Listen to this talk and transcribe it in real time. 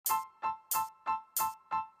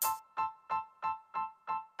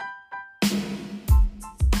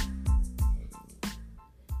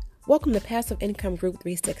Welcome to Passive Income Group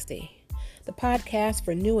 360, the podcast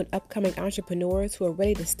for new and upcoming entrepreneurs who are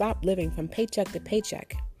ready to stop living from paycheck to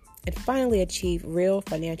paycheck and finally achieve real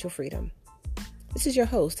financial freedom. This is your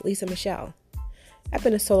host, Lisa Michelle. I've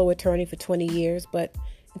been a solo attorney for 20 years, but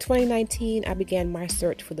in 2019, I began my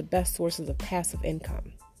search for the best sources of passive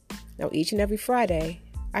income. Now, each and every Friday,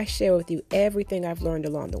 I share with you everything I've learned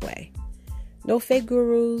along the way. No fake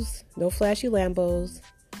gurus, no flashy Lambos,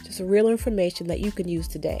 just real information that you can use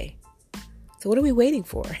today. So what are we waiting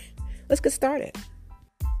for? Let's get started.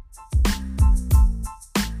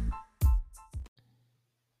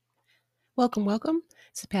 Welcome.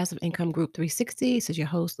 This is Passive Income Group 360. This is your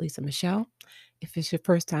host, Lisa Michelle. If it's your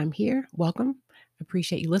first time here, welcome. I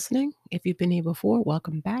appreciate you listening. If you've been here before,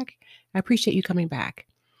 welcome back. I appreciate you coming back.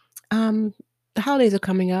 The holidays are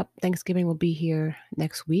coming up. Thanksgiving will be here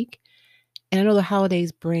next week. And I know the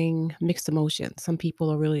holidays bring mixed emotions. Some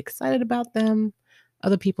people are really excited about them.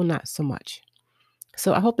 Other people not so much.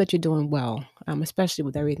 So I hope that you're doing well, especially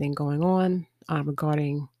with everything going on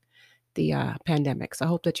regarding the pandemic. So I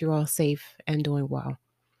hope that you're all safe and doing well.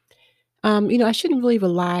 I shouldn't really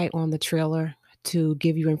rely on the trailer to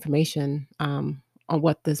give you information on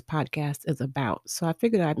what this podcast is about. So I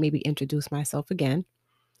figured I'd maybe introduce myself again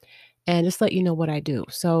and just let you know what I do.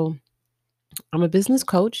 So I'm a business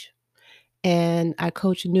coach, and I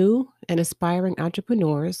coach new and aspiring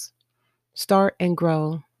entrepreneurs start and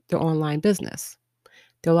grow their online business.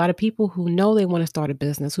 There are a lot of people who know they want to start a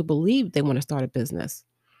business, who believe they want to start a business,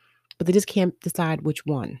 but they just can't decide which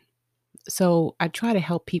one. So I try to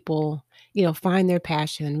help people, find their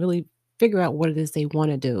passion, really figure out what it is they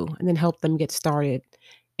want to do, and then help them get started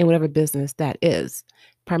in whatever business that is,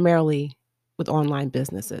 primarily with online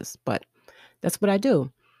businesses. But that's what I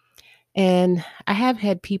do. And I have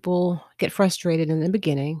had people get frustrated in the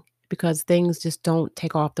beginning because things just don't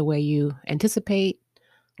take off the way you anticipate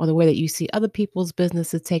or the way that you see other people's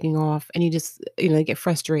businesses taking off, and you just, they get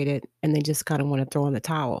frustrated and they just kind of want to throw in the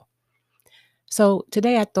towel. So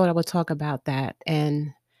today I thought I would talk about that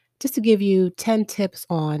and just to give you 10 tips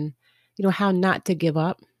on, how not to give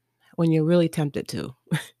up when you're really tempted to,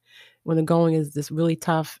 when the going is just really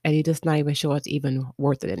tough and you're just not even sure it's even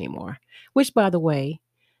worth it anymore. Which, by the way,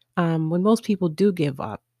 when most people do give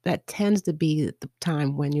up, that tends to be the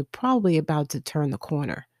time when you're probably about to turn the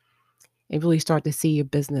corner and really start to see your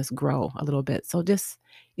business grow a little bit. So just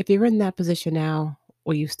if you're in that position now,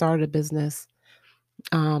 or you've started a business,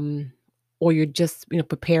 or you're just,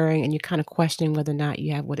 preparing and you're kind of questioning whether or not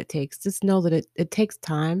you have what it takes, just know that it takes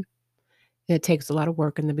time and it takes a lot of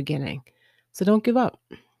work in the beginning. So don't give up.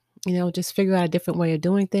 Just figure out a different way of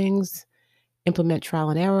doing things, implement trial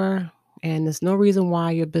and error, and there's no reason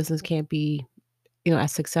why your business can't be,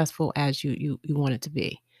 as successful as you want it to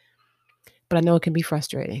be. But I know it can be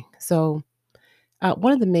frustrating. So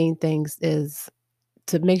one of the main things is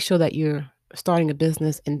to make sure that you're starting a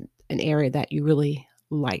business in an area that you really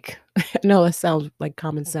like. I know that sounds like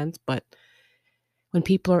common sense, but when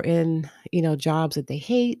people are in, jobs that they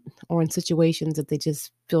hate or in situations that they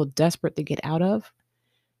just feel desperate to get out of,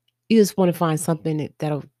 you just want to find something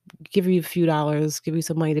that'll give you a few dollars, give you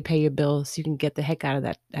some money to pay your bills so you can get the heck out of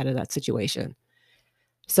that situation.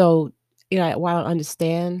 So, while I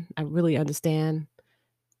really understand,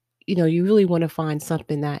 you really want to find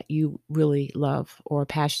something that you really love or are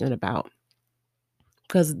passionate about.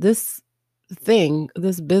 Because this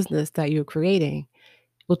business that you're creating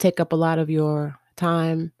will take up a lot of your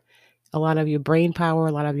time, a lot of your brain power,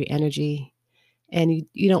 a lot of your energy. And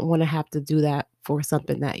you don't want to have to do that for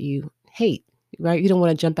something that you hate, right? You don't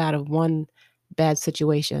want to jump out of one bad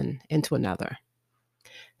situation into another.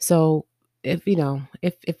 So if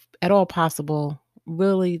at all possible,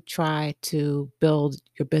 really try to build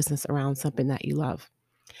your business around something that you love.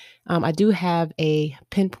 I do have a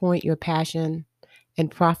pinpoint your passion and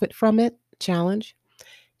profit from it challenge.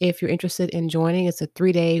 If you're interested in joining, it's a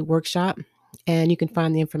 3-day workshop, and you can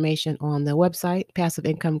find the information on the website,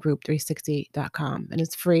 passiveincomeGroup360.com, and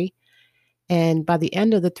it's free. And by the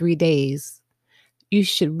end of the 3 days, you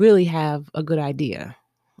should really have a good idea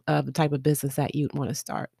of the type of business that you'd want to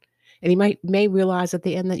start. And you may realize at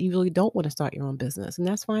the end that you really don't want to start your own business, and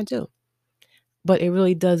that's fine too. But it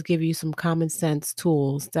really does give you some common sense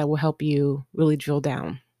tools that will help you really drill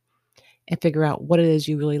down and figure out what it is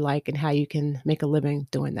you really like and how you can make a living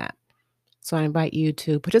doing that. So I invite you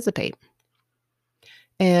to participate.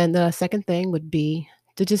 And the second thing would be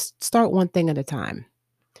to just start one thing at a time.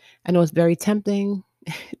 I know it's very tempting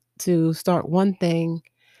to start one thing,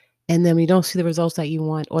 and then when you don't see the results that you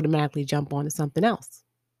want, automatically jump on to something else.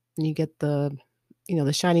 And you get the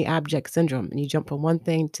shiny object syndrome, and you jump from one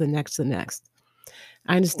thing to the next to the next.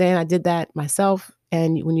 I understand I did that myself,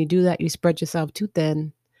 And when you do that, you spread yourself too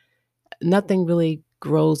thin. Nothing really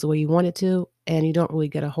grows the way you want it to, and you don't really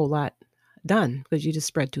get a whole lot done because you just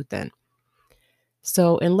spread too thin.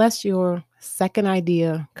 So, unless your second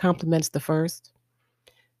idea complements the first,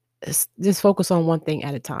 just focus on one thing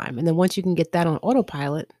at a time. And then once you can get that on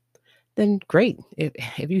autopilot, then great.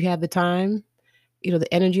 If you have the time,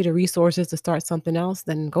 the energy, the resources to start something else,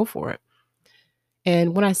 then go for it.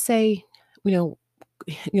 And when I say, you know,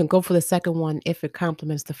 go for the second one if it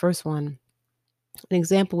complements the first one. An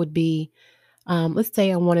example would be, let's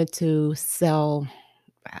say I wanted to sell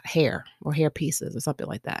hair or hair pieces or something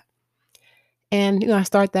like that. And I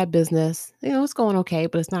start that business. It's going okay,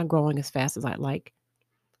 but it's not growing as fast as I'd like.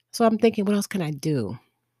 So I'm thinking, what else can I do?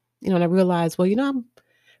 And I realized, well, I'm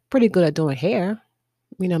pretty good at doing hair.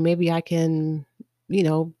 Maybe I can, you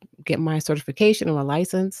know, get my certification or a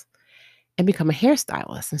license and become a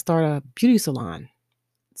hairstylist and start a beauty salon.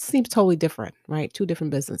 Seems totally different, right? Two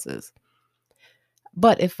different businesses.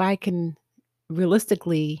 But if I can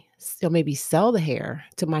realistically still maybe sell the hair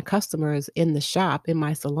to my customers in the shop, in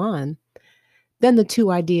my salon, then the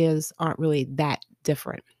two ideas aren't really that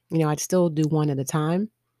different. I'd still do one at a time,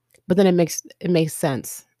 but then it makes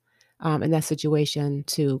sense in that situation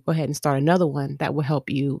to go ahead and start another one that will help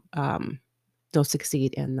you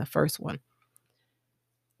succeed in the first one.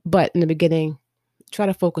 But in the beginning, try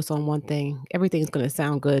to focus on one thing. Everything's going to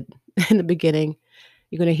sound good in the beginning.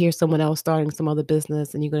 You're going to hear someone else starting some other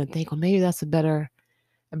business, and you're going to think, well, maybe that's a better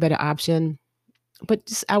option. But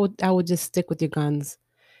just I would just stick with your guns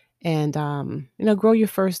and grow your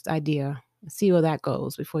first idea, see where that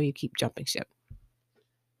goes before you keep jumping ship.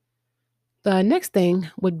 The next thing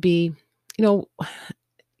would be, you know,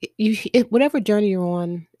 whatever journey you're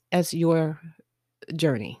on as your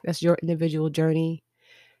journey, that's your individual journey.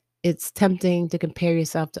 It's tempting to compare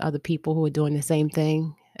yourself to other people who are doing the same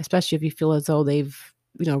thing, especially if you feel as though they've,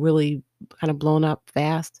 really kind of blown up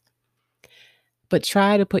fast. But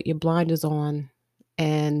try to put your blinders on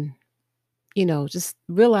and, just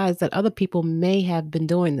realize that other people may have been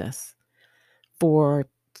doing this for,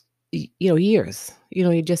 years.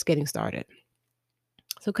 You're just getting started.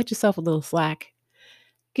 So cut yourself a little slack.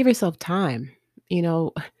 Give yourself time. You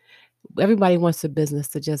know, everybody wants their business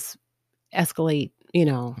to just escalate, in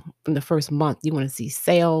the first month. You want to see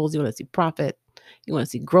sales, you want to see profit, you want to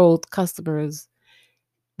see growth, customers,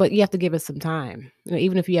 but you have to give it some time.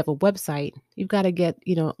 Even if you have a website, you've got to get,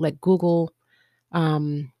 let Google,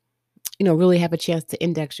 um, really have a chance to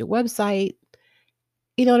index your website.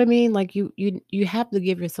 You know what I mean? Like you have to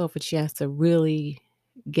give yourself a chance to really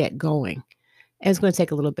get going. And it's going to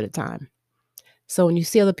take a little bit of time. So when you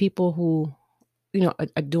see other people who,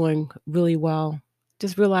 are doing really well,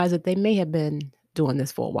 just realize that they may have been doing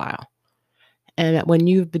this for a while. And that when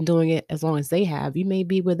you've been doing it as long as they have, you may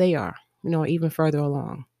be where they are, even further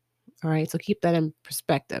along. All right. So keep that in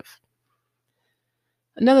perspective.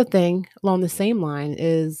 Another thing along the same line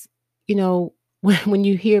is, when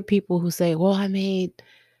you hear people who say, well, I made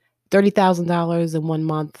 $30,000 in 1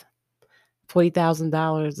 month,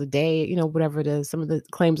 $40,000 a day, whatever it is, some of the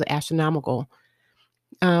claims are astronomical.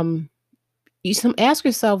 You ask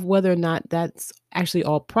yourself whether or not that's actually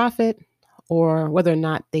all profit or whether or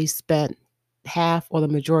not they spent half or the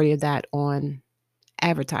majority of that on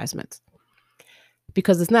advertisements.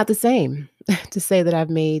 Because it's not the same to say that I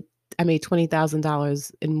made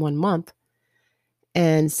 $20,000 in 1 month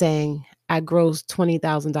and saying I grossed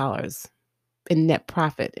 $20,000 in net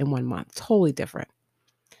profit in 1 month. Totally different.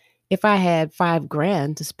 If I had 5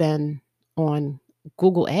 grand to spend on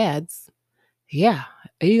Google ads, yeah,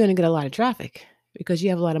 you're going to get a lot of traffic because you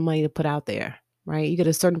have a lot of money to put out there, right? You get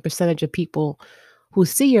a certain percentage of people who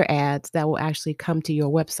see your ads that will actually come to your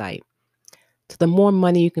website. So the more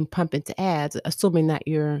money you can pump into ads, assuming that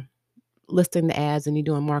you're listing the ads and you're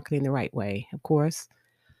doing marketing the right way, of course,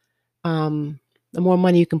 the more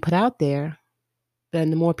money you can put out there, then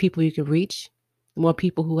the more people you can reach, the more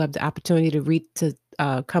people who have the opportunity to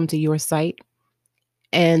come to your site,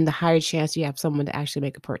 and the higher chance you have someone to actually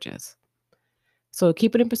make a purchase. So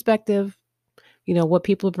keep it in perspective. What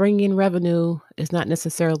people are bringing in revenue is not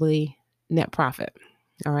necessarily net profit.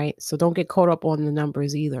 All right. So don't get caught up on the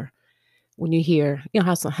numbers either when you hear,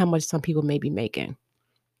 how much some people may be making.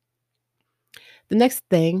 The next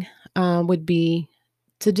thing would be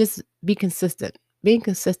to just be consistent. Being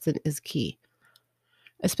consistent is key,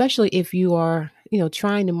 especially if you are,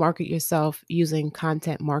 trying to market yourself using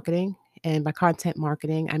content marketing. And by content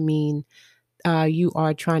marketing, I mean you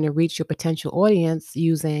are trying to reach your potential audience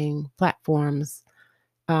using platforms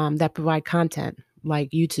that provide content like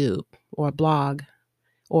YouTube or a blog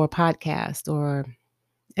or a podcast or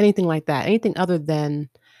anything like that, anything other than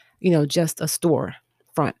just a store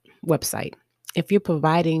front website. If you're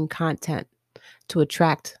providing content to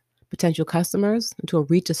attract potential customers, to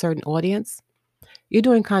reach a certain audience, you're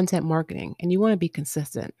doing content marketing and you want to be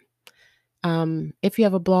consistent. If you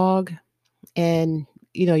have a blog and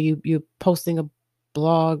you're posting a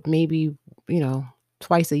blog maybe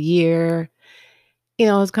twice a year,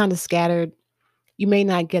 it's kind of scattered, you may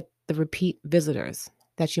not get the repeat visitors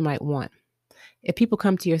that you might want. If people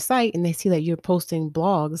come to your site and they see that you're posting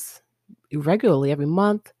blogs regularly every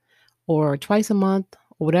month or twice a month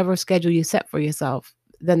or whatever schedule you set for yourself,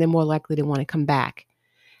 then they're more likely to want to come back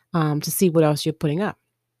to see what else you're putting up.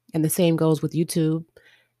 And the same goes with YouTube.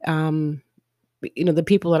 Um, the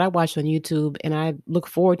people that I watch on YouTube, and I look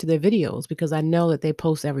forward to their videos because I know that they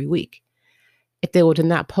post every week. If they were to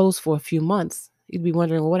not post for a few months, you'd be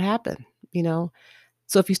wondering, well, what happened? You know,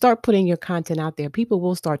 so if you start putting your content out there, people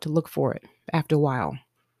will start to look for it after a while.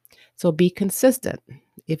 So be consistent.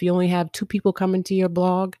 If you only have 2 people coming to your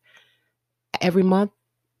blog every month,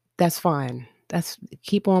 that's fine. That's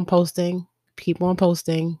keep on posting,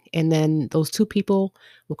 and then those 2 people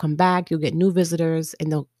will come back, you'll get new visitors, and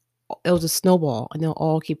it'll just snowball, and they'll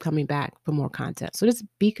all keep coming back for more content. So just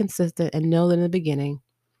be consistent and know that in the beginning,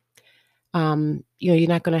 you're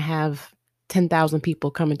not gonna have 10,000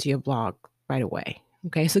 people coming to your blog right away,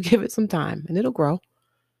 okay? So give it some time, and it'll grow.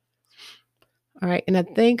 All right, and I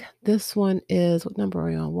think this one is what number are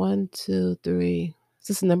you on? 1, 2, 3.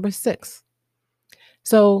 This is number 6.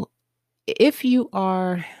 So if you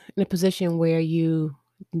are in a position where you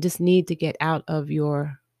just need to get out of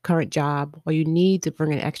your current job or you need to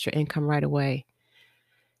bring in extra income right away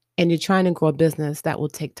and you're trying to grow a business that will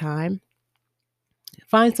take time,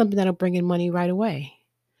 find something that'll bring in money right away.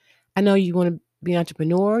 I know you want to be an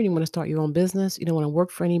entrepreneur, you want to start your own business, you don't want to work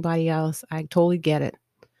for anybody else. I totally get it.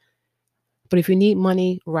 But if you need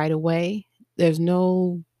money right away, there's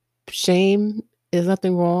no shame. There's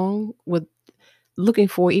nothing wrong with looking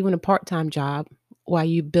for even a part-time job while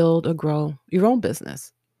you build or grow your own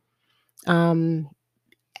business. Um,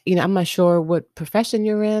 I'm not sure what profession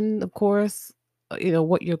you're in, of course,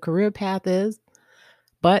 what your career path is,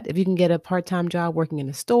 but if you can get a part-time job working in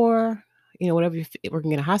a store, whatever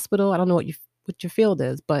working in a hospital, I don't know what your field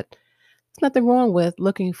is, but there's nothing wrong with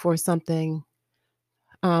looking for something,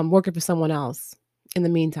 working for someone else in the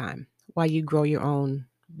meantime while you grow your own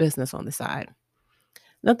business on the side.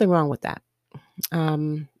 Nothing wrong with that.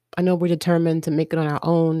 I know we're determined to make it on our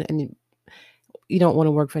own and you don't want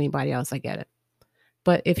to work for anybody else. I get it.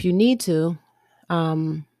 But if you need to,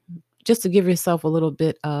 um, just to give yourself a little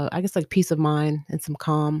bit of, I guess, like peace of mind and some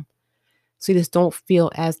calm, so you just don't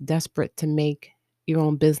feel as desperate to make your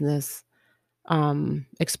own business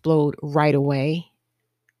explode right away.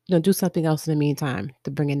 Do something else in the meantime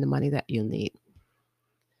to bring in the money that you need.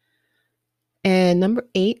 And number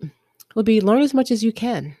 8 would be learn as much as you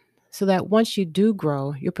can so that once you do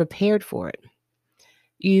grow, you're prepared for it.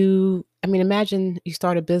 Imagine you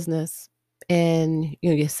start a business and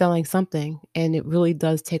you're selling something and it really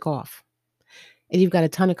does take off. And you've got a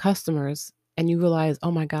ton of customers and you realize,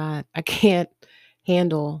 "Oh my god, I can't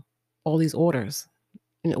handle all these orders.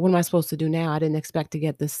 What am I supposed to do now? I didn't expect to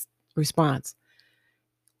get this response."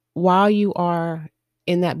 While you are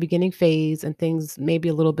in that beginning phase and things may be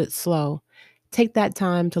a little bit slow, take that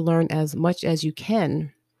time to learn as much as you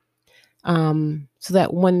can, so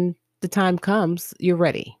that when the time comes, you're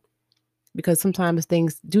ready. Because sometimes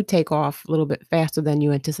things do take off a little bit faster than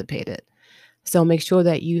you anticipated. So make sure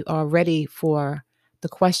that you are ready for the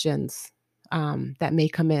questions that may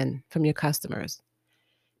come in from your customers.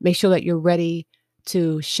 Make sure that you're ready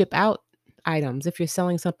to ship out items. If you're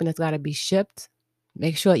selling something that's got to be shipped,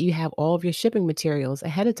 make sure that you have all of your shipping materials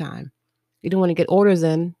ahead of time. You don't want to get orders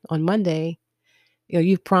in on Monday.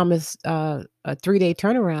 You've promised a 3-day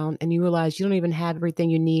turnaround and you realize you don't even have everything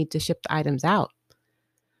you need to ship the items out.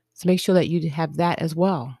 So make sure that you have that as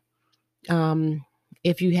well.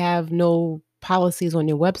 If you have no policies on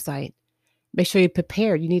your website, make sure you're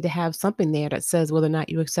prepared. You need to have something there that says whether or not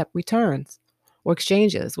you accept returns or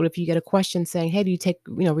exchanges. What if you get a question saying, "Hey, do you take,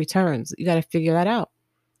 returns?" You got to figure that out.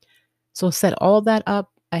 So set all that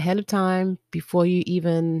up ahead of time before you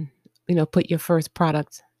even, put your first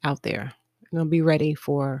product out there. Be ready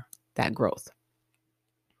for that growth.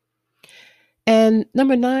 And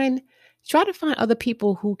number 9, try to find other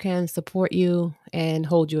people who can support you and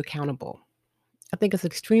hold you accountable. I think it's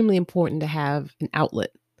extremely important to have an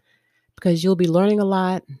outlet because you'll be learning a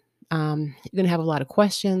lot. You're going to have a lot of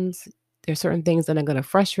questions. There are certain things that are going to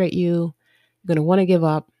frustrate you. You're going to want to give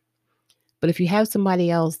up. But if you have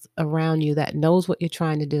somebody else around you that knows what you're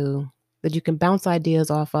trying to do, that you can bounce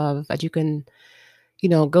ideas off of, that you can,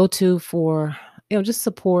 go to for, just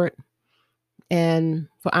support and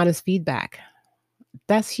for honest feedback.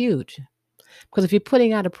 That's huge. Because if you're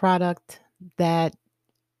putting out a product that,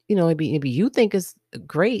 maybe you think is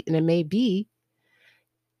great, and it may be,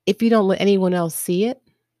 if you don't let anyone else see it,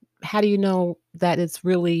 how do you know that it's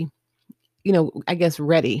really, I guess,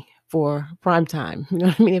 ready for prime time? You know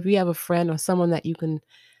what I mean? If you have a friend or someone that you can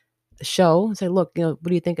show and say, look, what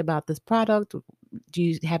do you think about this product? Do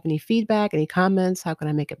you have any feedback, any comments? How can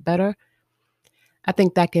I make it better? I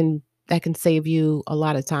think that can save you a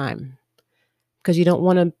lot of time, because you don't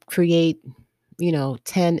want to create,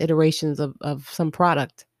 10 iterations of some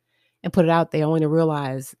product and put it out there only to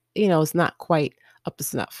realize, it's not quite up to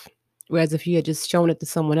snuff. Whereas if you had just shown it to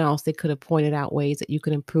someone else, they could have pointed out ways that you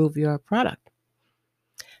could improve your product.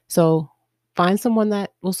 So find someone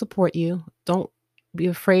that will support you. Don't be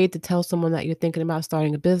afraid to tell someone that you're thinking about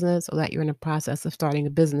starting a business, or that you're in the process of starting a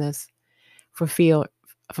business, for fear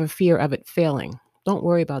of it failing. Don't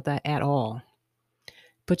worry about that at all.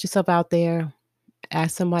 Put yourself out there,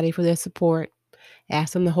 ask somebody for their support,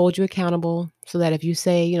 ask them to hold you accountable, so that if you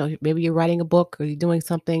say, maybe you're writing a book or you're doing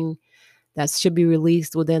something that should be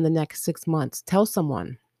released within the next 6 months, tell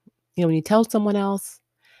someone. When you tell someone else,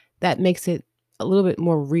 that makes it a little bit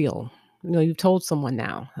more real. You've told someone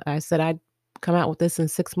now. I said I'd come out with this in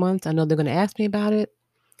 6 months. I know they're going to ask me about it.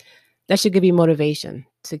 That should give you motivation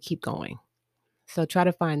to keep going. So try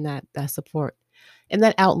to find that support and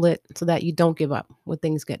that outlet, so that you don't give up when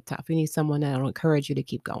things get tough. You need someone that will encourage you to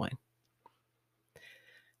keep going.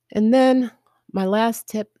 And then my last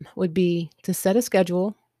tip would be to set a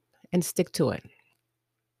schedule and stick to it.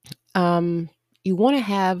 You want to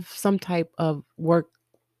have some type of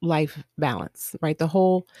work-life balance, right?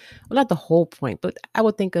 Not the whole point, but I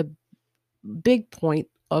would think a big point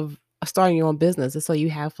of starting your own business is so you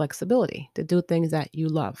have flexibility to do things that you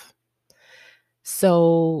love.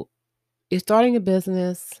 So you're starting a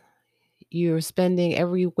business, you're spending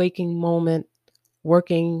every waking moment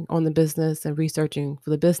working on the business and researching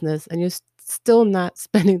for the business, and you're still not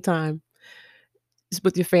spending time just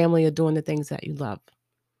with your family or doing the things that you love.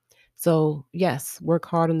 So, yes, work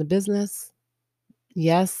hard on the business.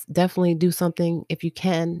 Yes, definitely do something, if you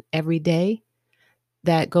can, every day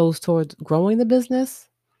that goes towards growing the business.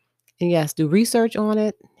 And yes, do research on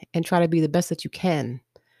it and try to be the best that you can,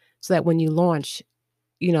 so that when you launch,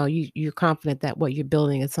 you're confident that what you're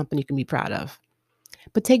building is something you can be proud of.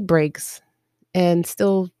 But take breaks and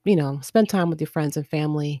still, spend time with your friends and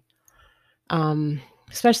family. Um,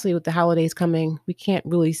 Especially with the holidays coming, we can't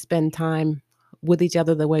really spend time with each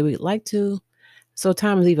other the way we'd like to. So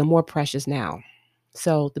time is even more precious now.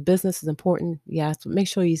 So the business is important, yes, but make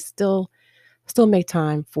sure you still make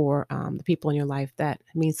time for the people in your life that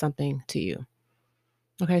mean something to you.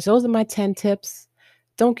 Okay, so those are my 10 tips.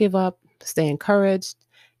 Don't give up. Stay encouraged.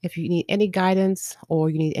 If you need any guidance, or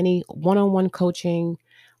you need any one-on-one coaching,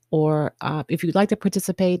 or if you'd like to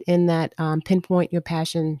participate in that Pinpoint Your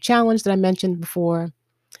Passion challenge that I mentioned before,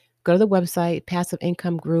 go to the website,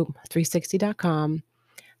 passiveincomeGroup360.com.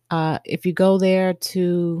 If you go there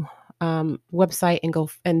to website and go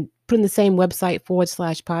and put in the same website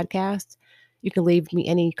 /podcast, you can leave me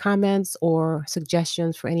any comments or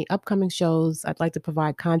suggestions for any upcoming shows. I'd like to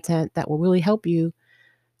provide content that will really help you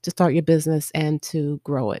to start your business and to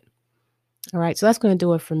grow it. All right, so that's going to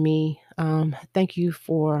do it for me. Thank you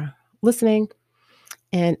for listening,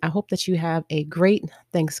 and I hope that you have a great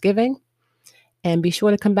Thanksgiving. And be sure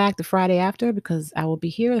to come back the Friday after, because I will be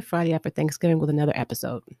here the Friday after Thanksgiving with another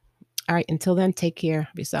episode. All right, until then, take care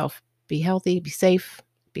of yourself. Be healthy, be safe.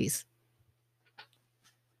 Peace.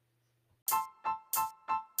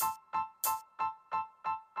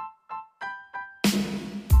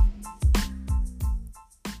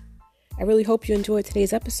 I really hope you enjoyed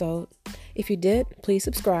today's episode. If you did, please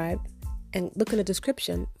subscribe and look in the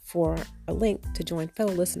description for a link to join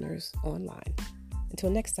fellow listeners online.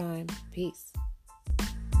 Until next time, peace.